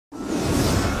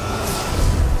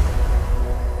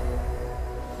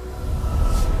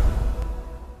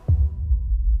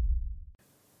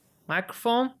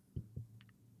microphone,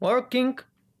 working,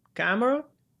 camera,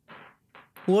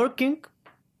 working,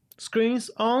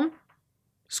 screens on,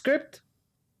 script,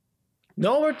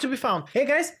 nowhere to be found. Hey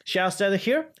guys, Shouts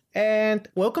here, and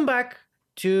welcome back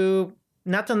to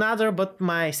not another but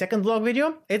my second vlog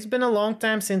video. It's been a long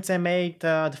time since I made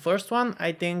the first one.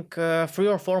 I think 3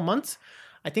 or 4 months.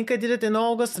 I think I did it in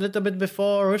August, a little bit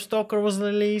before Rift Stalker was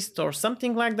released or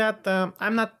something like that.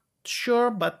 I'm not sure,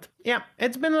 but yeah,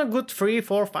 it's been a good 3,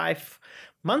 4, 5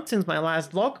 months since my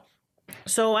last vlog.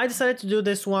 So I decided to do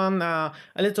this one a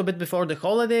little bit before the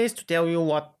holidays to tell you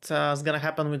what's gonna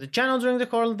happen with the channel during the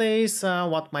holidays,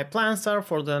 what my plans are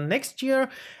for the next year,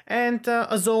 and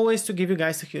as always to give you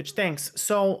guys a huge thanks.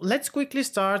 So let's quickly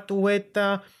start with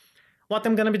what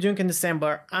I'm gonna be doing in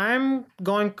December. I'm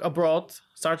going abroad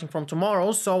starting from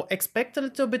tomorrow, so expect a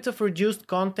little bit of reduced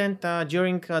content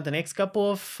during the next couple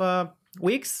of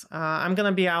weeks. I'm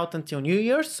gonna be out until New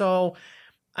Year, so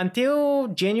until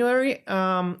January,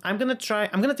 I'm gonna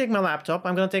take my laptop,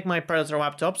 I'm gonna take my Predator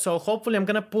laptop, so hopefully I'm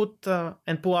gonna put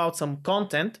and pull out some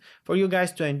content for you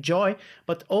guys to enjoy,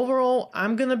 but overall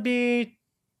I'm gonna be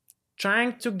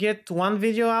trying to get one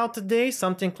video out a day,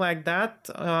 something like that.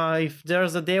 If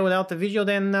there's a day without a video,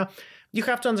 then you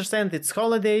have to understand it's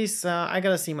holidays, I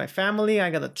gotta see my family, I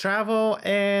gotta travel,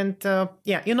 and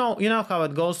yeah, you know how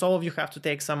it goes. All of you have to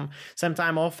take some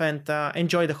time off and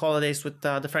enjoy the holidays with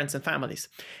the friends and families.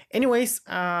 Anyways,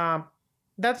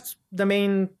 that's the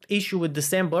main issue with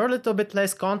December, a little bit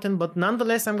less content, but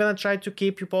nonetheless I'm gonna try to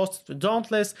keep you posted with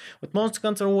Dauntless, with Monster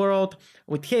Hunter World,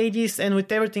 with Hades, and with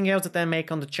everything else that I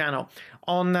make on the channel.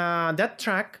 On that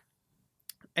track,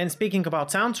 and speaking about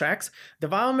soundtracks, the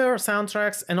Valmir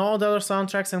soundtracks and all the other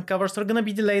soundtracks and covers are gonna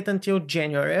be delayed until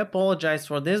January. I apologize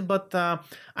for this, but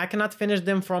I cannot finish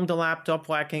them from the laptop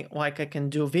like I can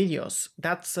do videos.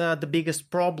 That's the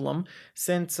biggest problem,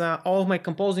 since all of my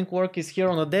composing work is here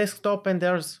on the desktop, and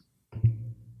there's...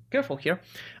 Careful here.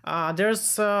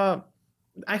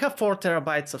 I have 4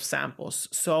 terabytes of samples,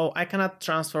 so I cannot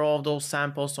transfer all of those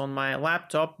samples on my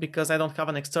laptop because I don't have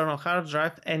an external hard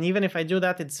drive, and even if I do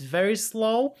that, it's very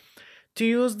slow to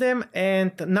use them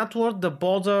and not worth the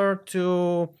bother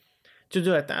to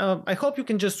do it. I hope you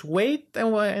can just wait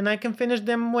and I can finish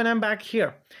them when I'm back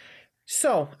here.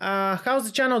 So, how's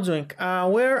the channel doing?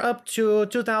 We're up to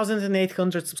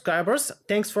 2,800 subscribers.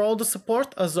 Thanks for all the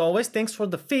support, as always. Thanks for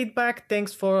the feedback.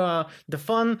 Thanks for the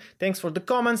fun. Thanks for the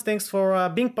comments. Thanks for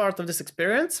being part of this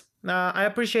experience. I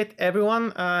appreciate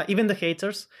everyone, even the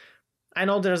haters. I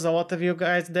know there's a lot of you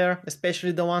guys there,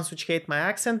 especially the ones which hate my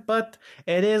accent, but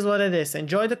it is what it is.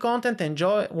 Enjoy the content,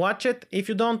 watch it. If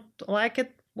you don't like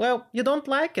it, well, you don't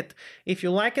like it. If you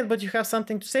like it but you have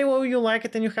something to say, well, you like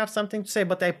it and you have something to say.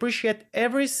 But I appreciate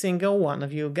every single one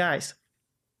of you guys.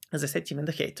 As I said, even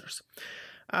the haters.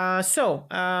 I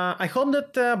hope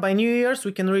that by New Year's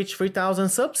we can reach 3,000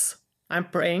 subs. I'm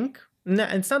praying. No,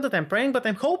 it's not that I'm praying, but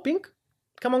I'm hoping.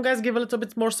 Come on, guys, give a little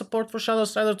bit more support for Shadow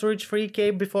Strider to reach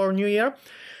 3K before New Year.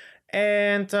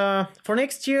 And for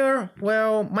next year,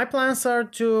 well, my plans are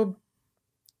to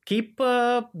keep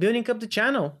building up the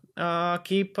channel.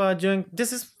 Keep doing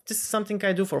this is something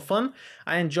I do for fun.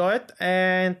 I enjoy it,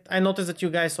 and I noticed that you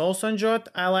guys also enjoy it.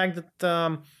 I like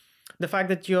that the fact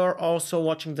that you're also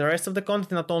watching the rest of the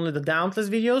content, not only the Dauntless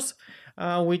videos,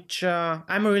 which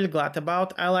I'm really glad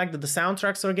about. I like that the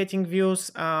soundtracks are getting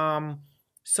views.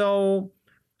 So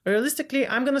realistically,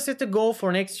 I'm gonna set a goal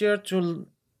for next year to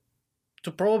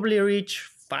probably reach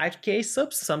 5K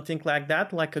subs, something like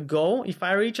that, like a goal. If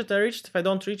I reach it, I reach it. If I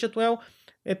don't reach it, well,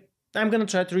 I'm gonna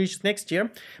try to reach it next year.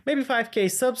 Maybe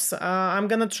 5K subs. I'm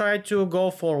gonna try to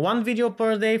go for 1 video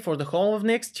per day for the whole of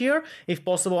next year. If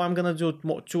possible, I'm gonna do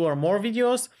 2 or more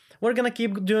videos. We're gonna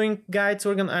keep doing guides.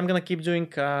 I'm gonna keep doing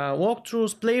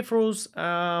walkthroughs, playthroughs,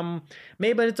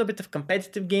 maybe a little bit of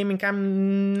competitive gaming.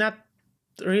 I'm not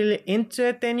really into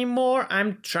it anymore.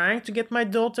 I'm trying to get my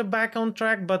daughter back on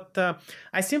track, but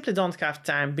I simply don't have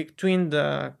time between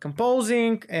the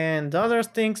composing and other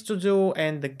things to do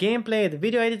and the gameplay, the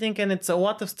video editing, and it's a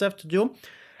lot of stuff to do.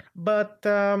 But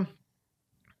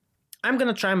I'm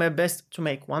gonna try my best to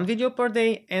make 1 video per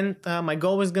day, and my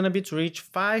goal is gonna be to reach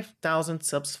 5,000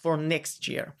 subs for next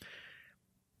year.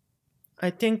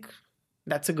 I think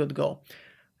that's a good goal.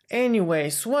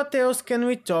 Anyways, what else can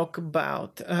we talk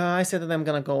about? I said that I'm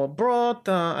gonna go abroad.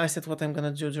 I said what I'm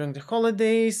gonna do during the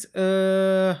holidays.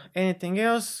 Anything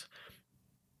else?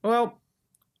 Well,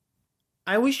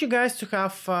 I wish you guys to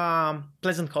have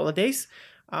pleasant holidays,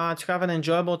 to have an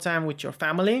enjoyable time with your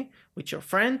family, with your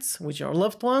friends, with your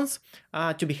loved ones,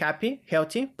 to be happy,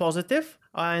 healthy, positive,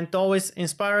 and always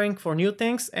inspiring for new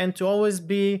things, and to always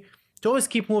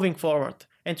keep moving forward.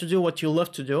 and to do what you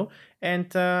love to do,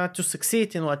 and to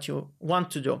succeed in what you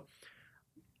want to do.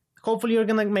 Hopefully you're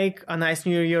gonna make a nice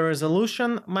New Year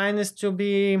resolution. Mine is to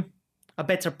be a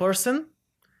better person,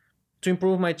 to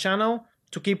improve my channel,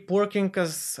 to keep working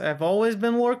because I've always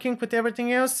been working with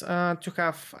everything else, to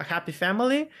have a happy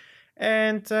family,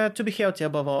 and to be healthy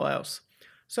above all else.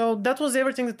 So that was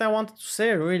everything that I wanted to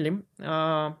say, really.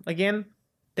 Again,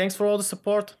 thanks for all the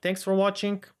support. Thanks for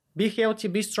watching. Be healthy,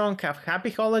 be strong, have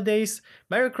happy holidays,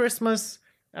 Merry Christmas.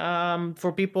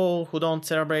 For people who don't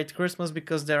celebrate Christmas,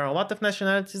 because there are a lot of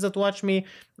nationalities that watch me,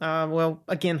 well,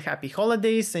 again, happy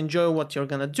holidays, enjoy what you're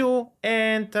gonna do,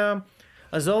 and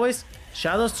as always,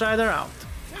 Shadow Strider out.